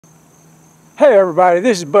Hey everybody,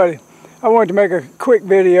 this is Buddy. I wanted to make a quick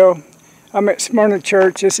video. I'm at Smyrna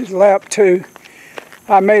Church. This is lap 2.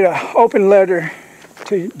 I made an open letter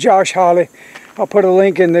to Josh Hawley. I'll put a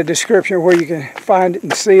link in the description where you can find it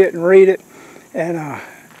and see it and read it. And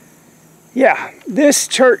yeah, this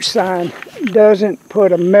church sign doesn't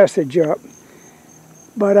put a message up.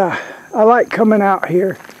 But I like coming out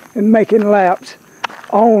here and making laps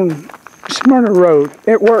on Smyrna Road.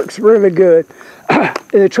 It works really good.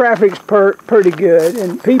 The traffic's pretty good,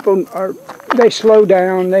 and people they slow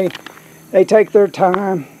down, they take their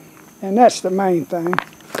time, and that's the main thing.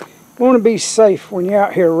 You want to be safe when you're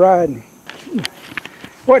out here riding.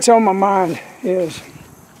 What's on my mind is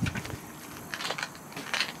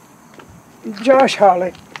Josh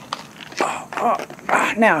Hawley.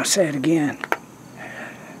 Now I'll say it again.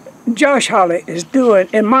 Josh Hawley is doing,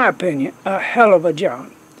 in my opinion, a hell of a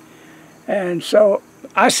job. And so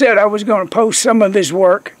I said I was going to post some of his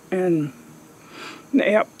work, and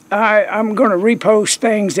yep, I'm going to repost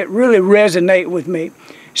things that really resonate with me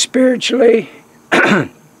spiritually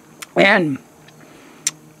and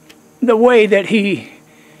the way that he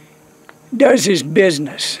does his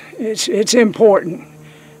business. It's important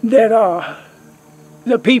that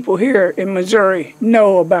the people here in Missouri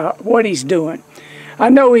know about what he's doing. I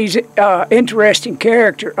know he's an interesting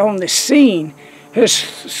character on the scene. His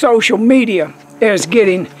social media is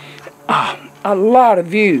getting a lot of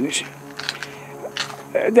views.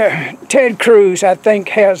 Ted Cruz, I think,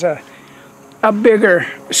 has a bigger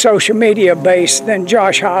social media base than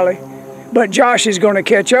Josh Hawley, but Josh is going to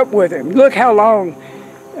catch up with him. Look how long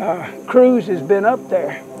Cruz has been up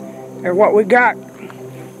there, and what we got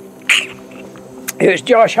is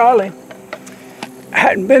Josh Hawley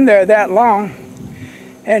hadn't been there that long,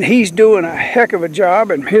 and he's doing a heck of a job,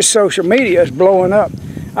 and his social media is blowing up.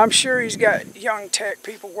 I'm sure he's got young tech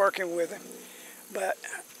people working with him, but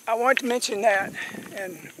I want to mention that,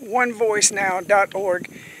 and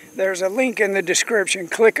onevoicenow.org, there's a link in the description.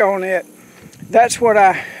 Click on it. That's what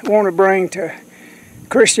I want to bring to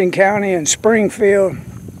Christian County and Springfield,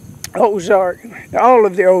 Ozark, all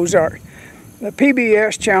of the Ozark. The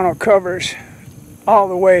PBS channel covers all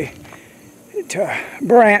the way to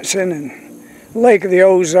Branson and Lake of the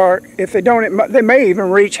Ozark. If they don't, they may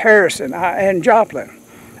even reach Harrison and Joplin.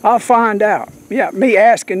 I'll find out. Yeah, me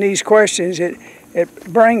asking these questions, it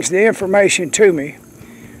brings the information to me.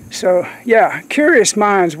 So, yeah, curious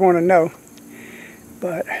minds want to know.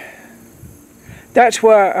 But that's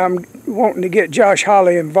why I'm wanting to get Josh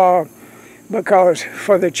Hawley involved, because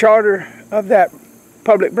for the charter of that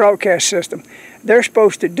public broadcast system, they're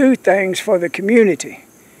supposed to do things for the community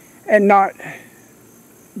and not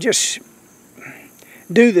just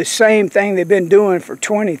do the same thing they've been doing for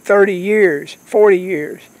 20, 30 years, 40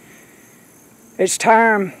 years. It's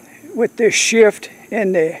time, with this shift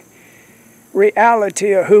in the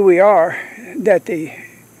reality of who we are, that the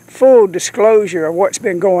full disclosure of what's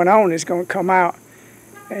been going on is going to come out.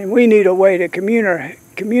 And we need a way to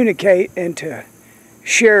communicate and to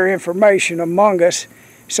share information among us,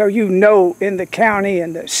 so you know in the county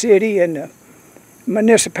and the city and the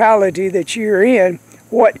municipality that you're in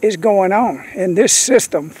what is going on. And this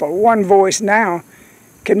system for One Voice Now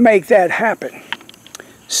can make that happen.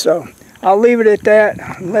 So I'll leave it at that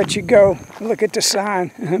and let you go. Look at the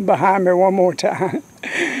sign behind me one more time.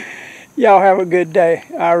 Y'all have a good day.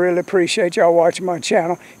 I really appreciate y'all watching my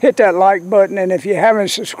channel. Hit that like button, and if you haven't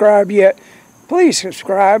subscribed yet, please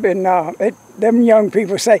subscribe. And them young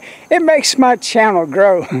people say, it makes my channel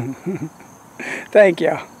grow. Thank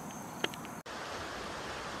y'all.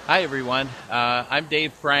 Hi everyone, I'm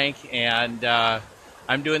Dave Frank, and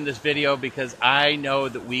I'm doing this video because I know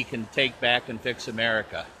that we can take back and fix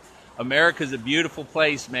America. America's a beautiful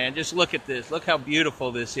place, man. Just look at this. Look how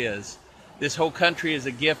beautiful this is. This whole country is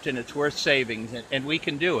a gift, and it's worth saving, and we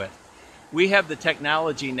can do it. We have the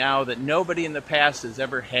technology now that nobody in the past has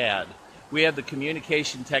ever had. We have the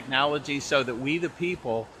communication technology so that we, the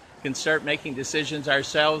people, can start making decisions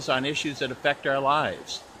ourselves on issues that affect our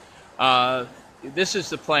lives. This is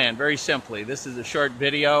the plan, very simply. This is a short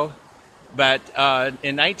video, but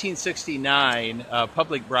in 1969,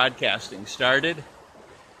 public broadcasting started,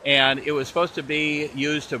 and it was supposed to be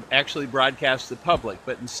used to actually broadcast the public,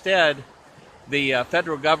 but instead, the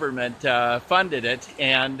federal government funded it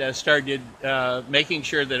and started making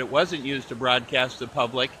sure that it wasn't used to broadcast the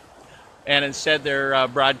public, and instead they're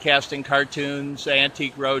broadcasting cartoons,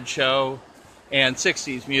 Antique Roadshow, and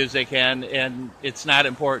 60s music, and it's not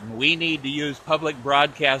important. We need to use public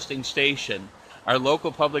broadcasting station, our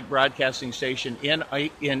local public broadcasting station in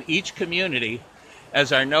each community,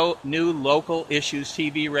 as our new local issues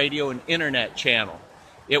TV, radio, and internet channel.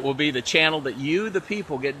 It will be the channel that you, the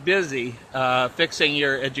people, get busy fixing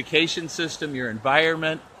your education system, your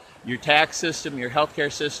environment, your tax system, your healthcare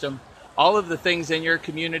system, all of the things in your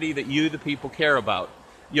community that you, the people, care about.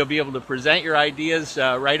 You'll be able to present your ideas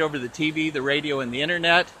right over the TV, the radio, and the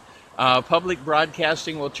internet. Public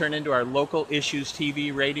broadcasting will turn into our local issues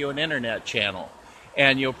TV, radio, and internet channel.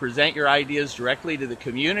 And you'll present your ideas directly to the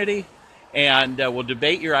community, and we'll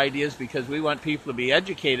debate your ideas because we want people to be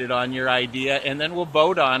educated on your idea, and then we'll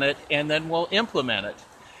vote on it, and then we'll implement it.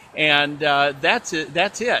 And that's it.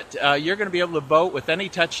 You're going to be able to vote with any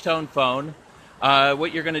touch-tone phone.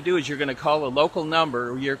 What you're going to do is you're going to call a local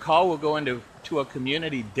number. Your call will go into a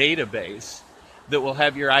community database that will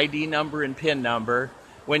have your ID number and PIN number.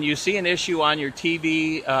 When you see an issue on your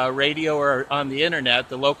TV, radio, or on the internet,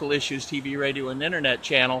 the local issues TV, radio, and internet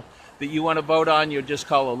channel that you want to vote on, you'll just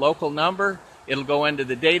call a local number. It'll go into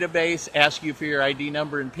the database, ask you for your ID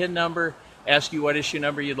number and PIN number, ask you what issue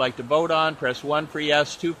number you'd like to vote on, press 1 for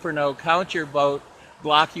yes, 2 for no, count your vote,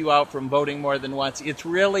 block you out from voting more than once. It's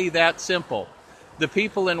really that simple. The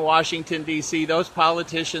people in Washington, D.C., those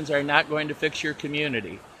politicians are not going to fix your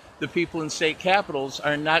community. The people in state capitals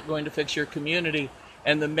are not going to fix your community.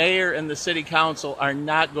 And the mayor and the city council are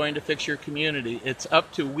not going to fix your community. It's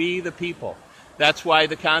up to we, the people. That's why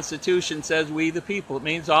the Constitution says we, the people. It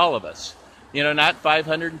means all of us. You know, not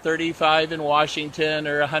 535 in Washington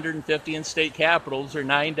or 150 in state capitals or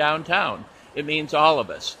 9 downtown. It means all of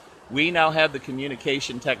us. We now have the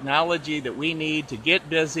communication technology that we need to get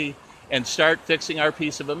busy and start fixing our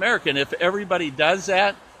piece of America. And if everybody does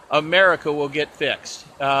that, America will get fixed.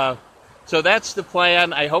 So that's the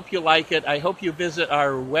plan. I hope you like it. I hope you visit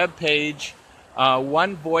our webpage,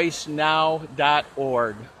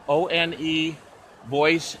 onevoicenow.org, O-N-E,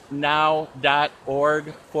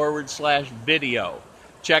 voicenow.org/video.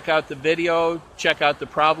 Check out the video, check out the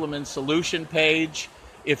problem and solution page.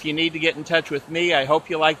 If you need to get in touch with me, I hope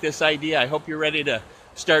you like this idea. I hope you're ready to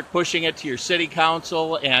start pushing it to your city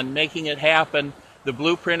council and making it happen. The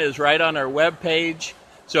blueprint is right on our webpage.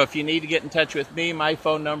 So if you need to get in touch with me, my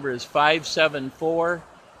phone number is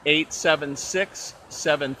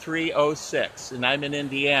 574-876-7306, and I'm in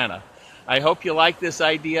Indiana. I hope you like this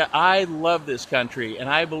idea. I love this country, and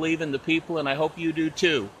I believe in the people, and I hope you do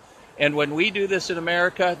too. And when we do this in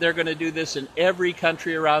America, they're going to do this in every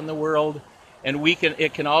country around the world, and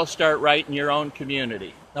it can all start right in your own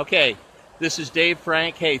community. Okay, this is Dave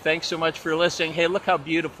Frank. Hey, thanks so much for listening. Hey, look how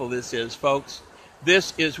beautiful this is, folks.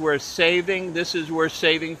 This is worth saving. This is worth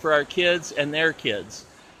saving for our kids and their kids.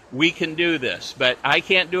 We can do this, but I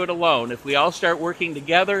can't do it alone. If we all start working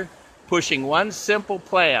together, pushing one simple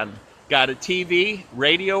plan, got a TV,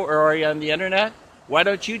 radio, or are you on the internet? Why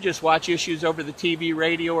don't you just watch issues over the TV,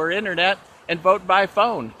 radio, or internet and vote by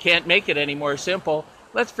phone? Can't make it any more simple.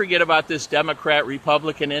 Let's forget about this Democrat,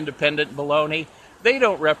 Republican, independent baloney. They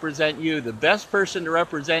don't represent you. The best person to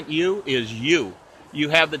represent you is you. You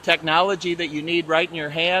have the technology that you need right in your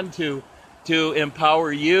hand to empower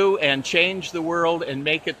you and change the world and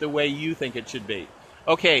make it the way you think it should be.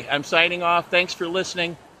 Okay, I'm signing off. Thanks for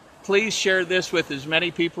listening. Please share this with as many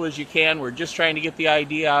people as you can. We're just trying to get the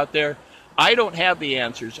idea out there. I don't have the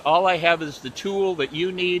answers. All I have is the tool that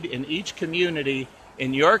you need in each community,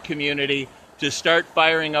 in your community, to start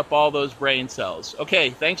firing up all those brain cells.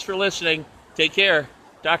 Okay, thanks for listening. Take care.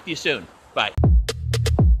 Talk to you soon.